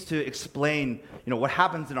it seems to explain, what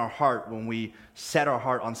happens in our heart when we set our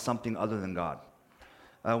heart on something other than God.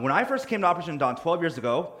 When I first came to Operation Dawn 12 years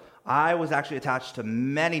ago, I was actually attached to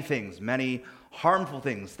many things, many harmful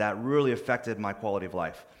things that really affected my quality of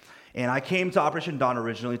life. And I came to Operation Dawn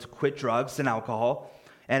originally to quit drugs and alcohol,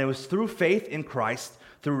 and it was through faith in Christ,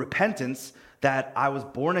 through repentance, that I was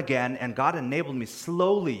born again, and God enabled me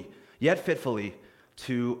slowly, yet fitfully,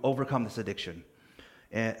 to overcome this addiction.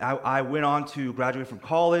 And I went on to graduate from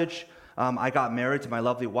college. I got married to my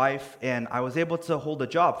lovely wife, and I was able to hold a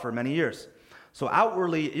job for many years. So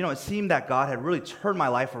outwardly, it seemed that God had really turned my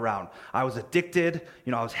life around. I was addicted,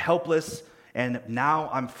 I was helpless, And now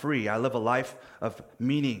I'm free. I live a life of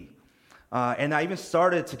meaning. And I even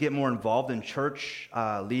started to get more involved in church,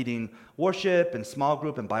 leading worship and small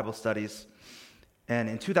group and Bible studies. And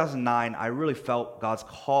in 2009, I really felt God's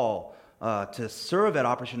call to serve at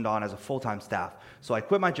Operation Dawn as a full-time staff. So I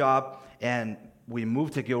quit my job, and we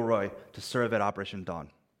moved to Gilroy to serve at Operation Dawn.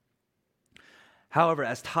 However,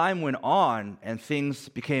 as time went on and things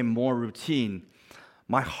became more routine,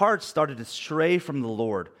 my heart started to stray from the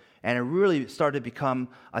Lord, and it really started to become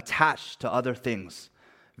attached to other things.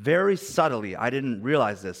 Very subtly, I didn't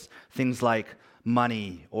realize this, things like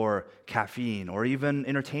money or caffeine or even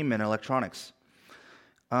entertainment and electronics.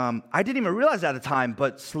 I didn't even realize at the time,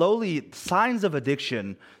 but slowly signs of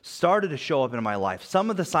addiction started to show up in my life. Some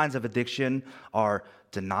of the signs of addiction are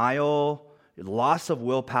denial, loss of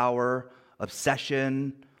willpower,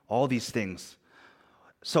 obsession, all these things.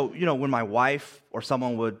 So, when my wife or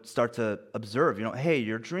someone would start to observe, hey,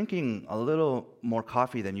 you're drinking a little more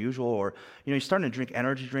coffee than usual, or, you're starting to drink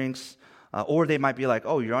energy drinks, or they might be like,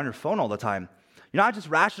 oh, you're on your phone all the time. I just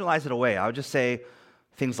rationalize it away. I would just say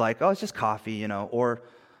things like, oh, it's just coffee, or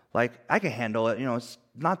like, I can handle it, it's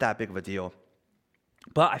not that big of a deal.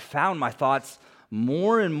 But I found my thoughts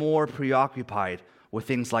more and more preoccupied with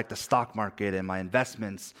things like the stock market and my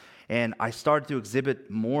investments, and I started to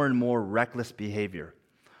exhibit more and more reckless behavior.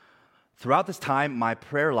 Throughout this time, my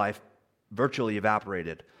prayer life virtually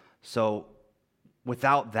evaporated. So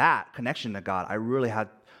without that connection to God, I really had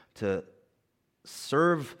to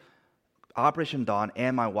serve Operation Dawn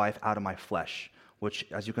and my wife out of my flesh, which,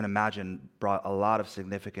 as you can imagine, brought a lot of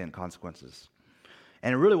significant consequences.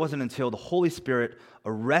 And it really wasn't until the Holy Spirit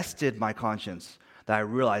arrested my conscience that I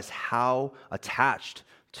realized how attached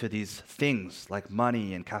to these things like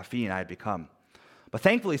money and caffeine I had become. But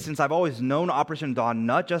thankfully, since I've always known Operation Dawn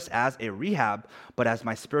not just as a rehab, but as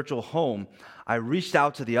my spiritual home, I reached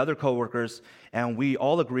out to the other coworkers, and we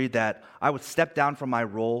all agreed that I would step down from my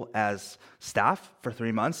role as staff for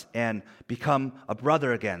 3 months and become a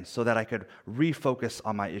brother again so that I could refocus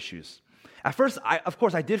on my issues. At first,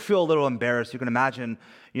 I did feel a little embarrassed. You can imagine,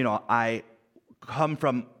 I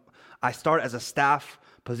start as a staff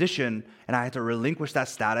position, and I had to relinquish that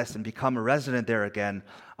status and become a resident there again.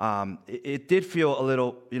 It did feel a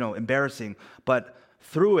little, embarrassing, but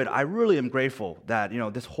through it, I really am grateful that,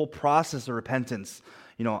 this whole process of repentance,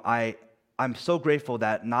 I'm so grateful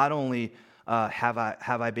that not only have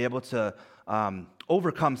I been able to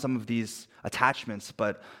overcome some of these attachments,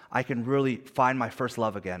 but I can really find my first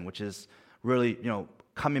love again, which is really,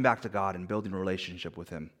 coming back to God and building a relationship with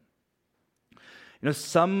Him.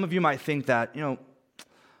 Some of you might think that,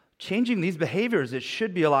 changing these behaviors, it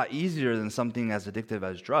should be a lot easier than something as addictive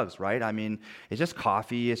as drugs, right? I mean, it's just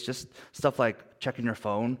coffee, it's just stuff like checking your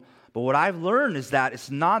phone. But what I've learned is that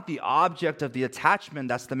it's not the object of the attachment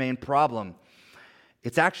that's the main problem.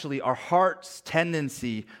 It's actually our heart's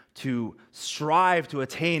tendency to strive to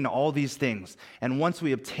attain all these things. And once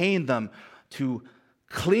we obtain them, to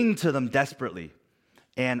cling to them desperately.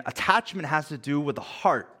 And attachment has to do with the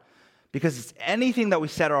heart, because it's anything that we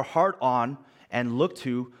set our heart on and look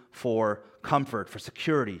to for comfort, for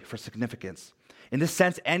security, for significance. In this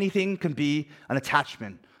sense, anything can be an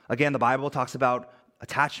attachment. Again, the Bible talks about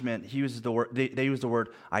attachment. They use the word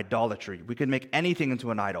idolatry. We can make anything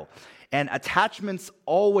into an idol. And attachments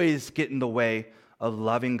always get in the way of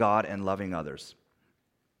loving God and loving others.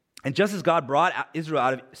 And just as God brought Israel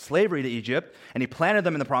out of slavery to Egypt, and He planted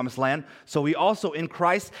them in the promised land, so He also in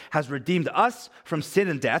Christ has redeemed us from sin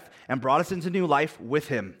and death and brought us into new life with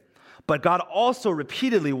Him. But God also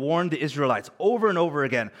repeatedly warned the Israelites over and over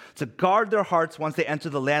again to guard their hearts once they enter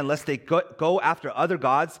the land, lest they go after other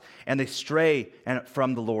gods and they stray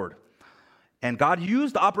from the Lord. And God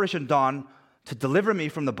used Operation Dawn to deliver me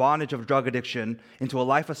from the bondage of drug addiction into a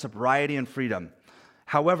life of sobriety and freedom.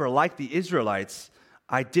 However, like the Israelites,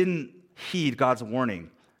 I didn't heed God's warning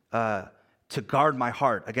to guard my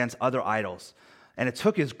heart against other idols. And it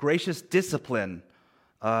took His gracious discipline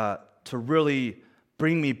to really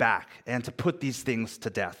bring me back and to put these things to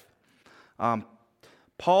death.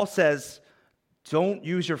 Paul says, don't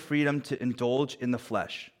use your freedom to indulge in the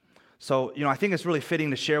flesh. So, I think it's really fitting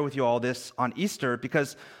to share with you all this on Easter,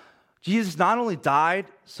 because Jesus not only died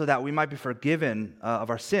so that we might be forgiven of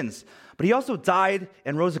our sins, but He also died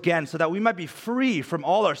and rose again so that we might be free from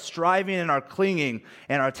all our striving and our clinging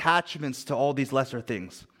and our attachments to all these lesser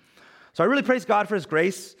things. So I really praise God for His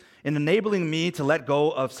grace in enabling me to let go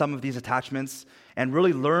of some of these attachments and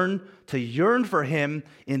really learn to yearn for Him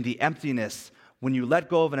in the emptiness. When you let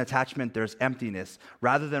go of an attachment, there's emptiness.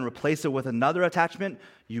 Rather than replace it with another attachment,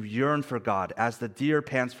 you yearn for God. As the deer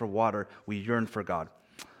pants for water, we yearn for God.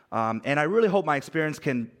 And I really hope my experience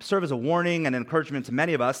can serve as a warning and encouragement to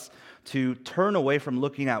many of us to turn away from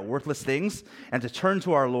looking at worthless things and to turn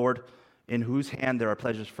to our Lord, in whose hand there are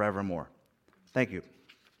pleasures forevermore. Thank you.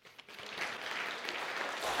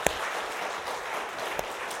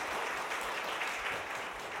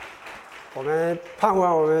 我们盼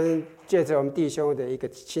望我们借着我们弟兄的一个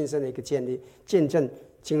亲身的一个见证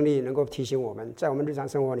经历，能够提醒我们，在我们日常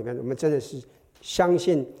生活里面，我们真的是相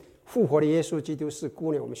信复活的耶稣基督是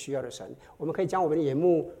顾念我们需要的神。我们可以将我们的眼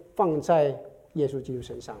目放在耶稣基督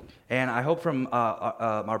身上。And I hope from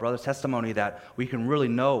our brother's testimony that we can really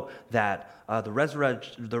know that the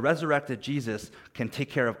resurrected Jesus can take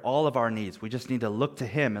care of all of our needs. We just need to look to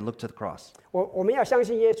him and look to the cross. 我们要相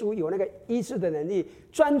信耶稣有那个医治的能力，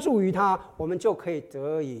专注于他，我们就可以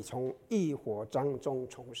得以从异火当中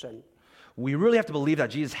重生。We really have to believe that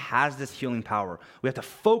Jesus has this healing power. We have to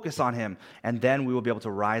focus on him, and then we will be able to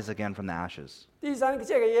rise again from the ashes. 第三个，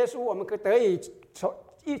借给耶稣，我们可得以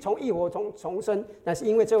从异火中重生，那是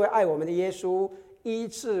因为这位爱我们的耶稣医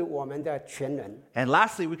治我们的全人。And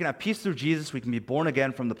lastly, we can have peace through Jesus. We can be born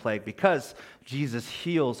again from the plague because Jesus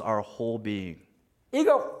heals our whole being. 一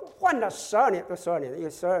个患了12年一个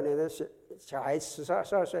12年的小孩子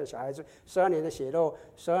，12岁的小孩子，12年的血肉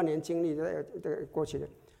，12年经历的过去的。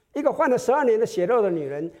一个患了12年的血肉的女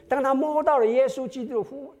人，当她摸到了耶稣基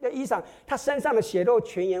督的衣裳，她身上的血肉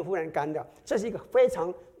全然忽然干掉，这是一个非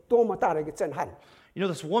常多么大的一个震撼。You know,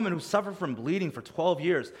 this woman who suffered from bleeding for 12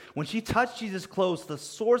 years, when she touched Jesus' clothes, the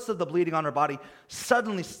source of the bleeding on her body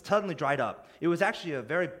suddenly dried up. It was actually a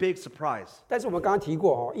very big surprise. 但是我们刚刚提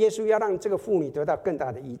过，耶稣要让这个妇女得到更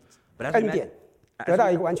大的恩典，得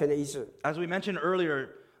到一个完全的医治。As we mentioned earlier,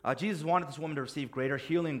 Jesus wanted this woman to receive greater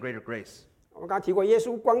healing, greater grace. 我们刚刚提过，耶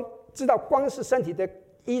稣光是身体的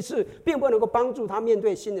医治，并不能够帮助他面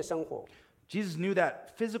对新的生活。Jesus knew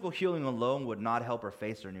that physical healing alone would not help her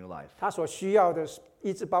face her new life. 他所需要的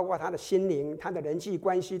医治包括他的心灵、他的人际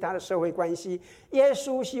关系、他的社会关系。耶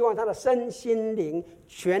稣希望他的身心灵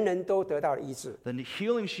全人都得到了医治。The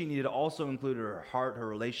healing she needed also included her heart, her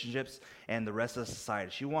relationships, and the rest of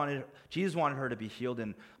society. Jesus wanted her to be healed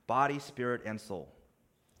in body, spirit, and soul.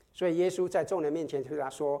 所以耶稣在众人面前对他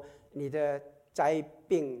说：“你的灾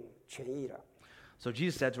病痊愈了。” So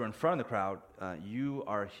Jesus said to her in front of the crowd, "You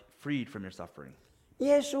are freed from your suffering."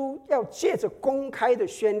 耶稣要借着公开的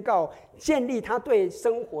宣告，建立他对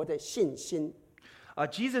生活的信心。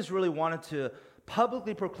Jesus really wanted to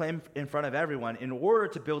publicly proclaim in front of everyone in order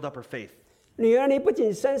to build up her faith. 女儿，你不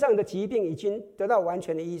仅身上的疾病已经得到完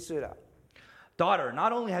全的医治了， Daughter,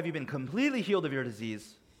 not only have you been completely healed of your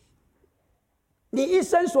disease, 你一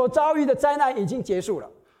生所遭遇的灾难已经结束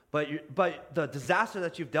了。but the disaster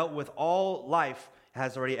that you've dealt with all life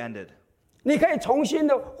has already ended. 你可以重新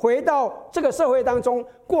的回到这个社会当中，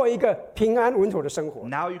过一个平安稳妥的生活。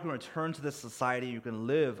 Now you can return to this society. You can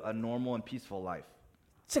live a normal and peaceful life.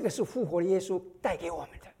 这个是复活的耶稣带给我们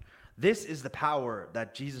的。 This is the power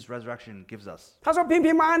that Jesus' resurrection gives us. 他说：“平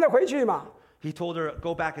平安安的回去嘛。” He told her, "Go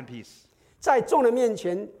back in peace." 在众人面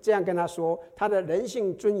前这样跟他说，他的人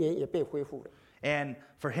性尊严也被恢复了。 And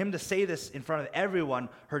for him to say this in front of everyone,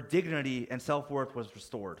 her dignity and self-worth was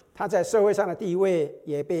restored. 他在社会上的地位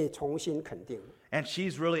也被重新肯定。 And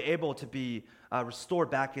she's really able to be restored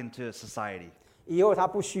back into society. 以后他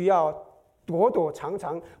不需要躲躲藏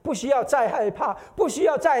藏，不需要再害怕，不需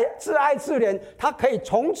要再自哀自怜，他可以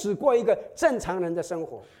从此过一个正常人的生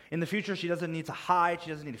活。 In the future, she doesn't need to hide.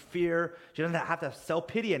 She doesn't need to fear. She doesn't have to have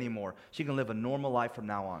self-pity anymore. She can live a normal life from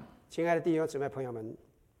now on. 亲爱的弟兄姊妹朋友们，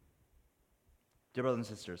 Dear brothers and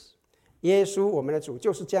sisters, 耶稣我们的主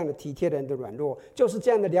就是这样的体贴人的软弱，就是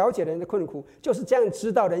这样的了解人的困苦，就是这样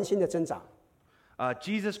知道人心的挣扎。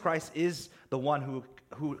 Jesus Christ is the one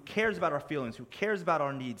who cares about our feelings, who cares about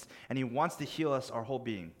our needs, and he wants to heal us, our whole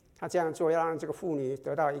being. 他这样做，要让这个妇女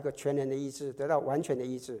得到一个全人的医治，得到完全的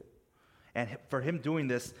医治。 And for him doing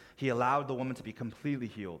this, he allowed the woman to be completely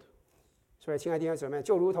healed. 所以，亲爱的弟兄姊妹，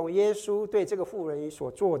就如同耶稣对这个妇人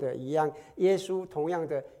所做的一样，耶稣同样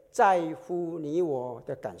的在乎你我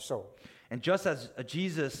的感受。 And just as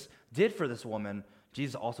Jesus did for this woman,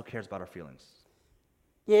 Jesus also cares about our feelings.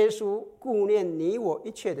 耶稣顾念你我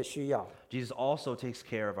一切的需要， Jesus also takes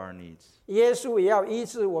care of our needs. 耶稣也要医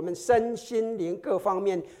治我们身心灵各方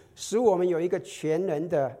面，使我们有一个全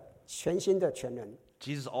新的全人。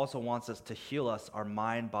 Jesus also wants us to heal us, our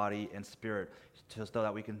mind, body, and spirit, so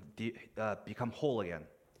that we can become whole again.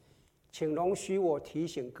 请容许我提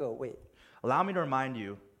醒各位， Allow me to remind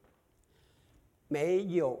you, 没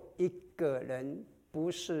有一个人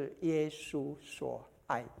不是耶稣所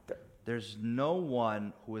爱的。 there's no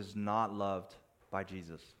one who is not loved by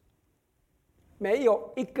Jesus. 没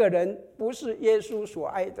有一个人不是耶稣所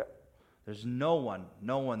爱的。There's no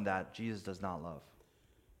one that Jesus does not love.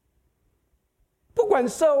 不管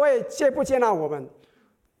社会接不接纳我们，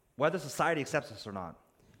 Whether society accepts us or not,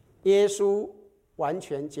 耶稣完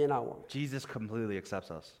全接纳我们。 Jesus completely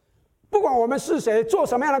accepts us. 不管我们是谁，做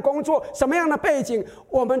什么样的工作，什么样的背景，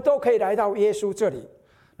我们都可以来到耶稣这里。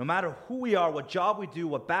 No matter who we are, what job we do,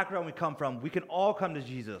 what background we come from, we can all come to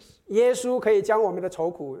Jesus. 耶稣可以将我们的愁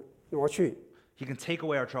苦挪去， He can take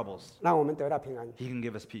away our troubles. 让我们得到平安。 He can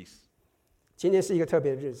give us peace. 今天是一个特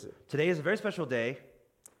别的日子， Today is a very special day,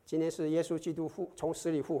 今天是耶稣基督从死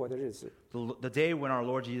里复活的日子。 the day when our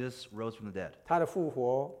Lord Jesus rose from the dead. 他的复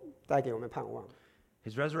活带给我们盼望，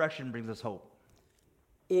 His resurrection brings us hope.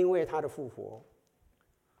 因为他的复活，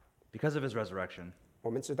 Because of his resurrection, 我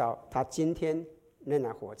们知道他今天仍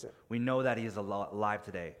然活着， we know that he is alive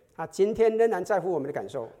today. 他今天仍然在乎我们的感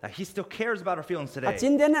受， That he still cares about our feelings 他 today.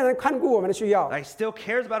 今天仍然看顾我们的需要， That he still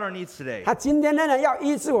cares about our needs today. 他今天仍然要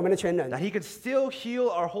医治我们的全人。 That he can still heal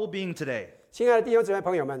our whole being today. 亲爱的弟兄姊妹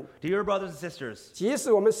朋友们， Dear brothers and sisters, 即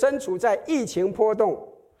使我们身处在疫情波动、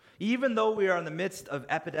 even though we are in the midst of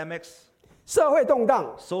epidemics, 社会动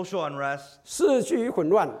荡、 social unrest, 世局混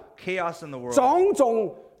乱、 chaos in the world, 种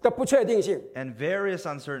种的不确定性， and various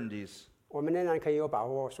uncertainties, 我们仍然可以有把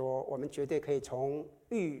握说，我们绝对可以从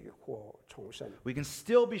浴火重生。 we can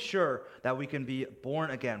still be sure that we can be born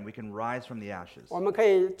again. We can rise from the ashes. 我们可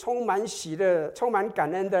以充满喜乐、充满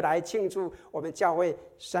感恩的来庆祝我们教会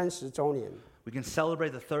30周年。 We can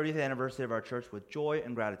celebrate the 30th anniversary of our church with joy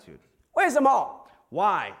and gratitude. 为什么？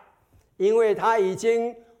 Why? 因为他已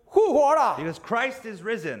经复活了。 Because Christ is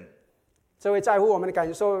risen. 这位在乎我们的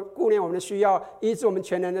感受、顾念我们的需要、医治我们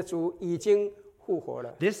全人的主已经复活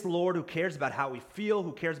了。 This Lord who cares about how we feel,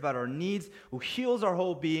 who cares about our needs, who heals our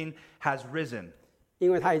whole being, has risen.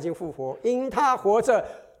 因为他已经复活，因他活着，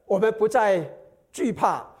我们不再惧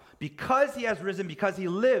怕； Because he has risen, because he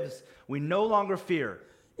lives, we no longer fear.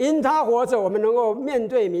 因他活着，我们能够面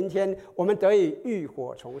对明天，我们得以浴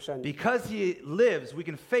火重生。 Because he lives, we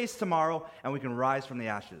can face tomorrow and we can rise from the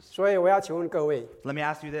ashes. 所以我要请问各位， Let me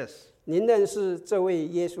ask you this. 您认识这位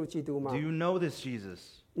耶稣基督吗 Do？you know this Jesus?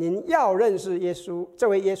 您要认识这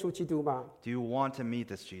位耶稣基督吗？ Do you want to meet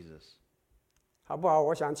this Jesus? 好不好？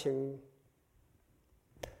我想请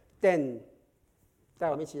Dan 带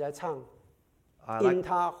我们一起来唱 I 《因 like,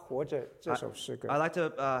 他活着》这首诗歌。 I'd like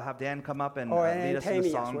to have Dan come up and Oh, lead and us in a Tammy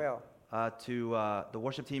as song well. to the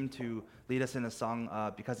worship team to lead us in a song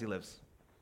because he lives.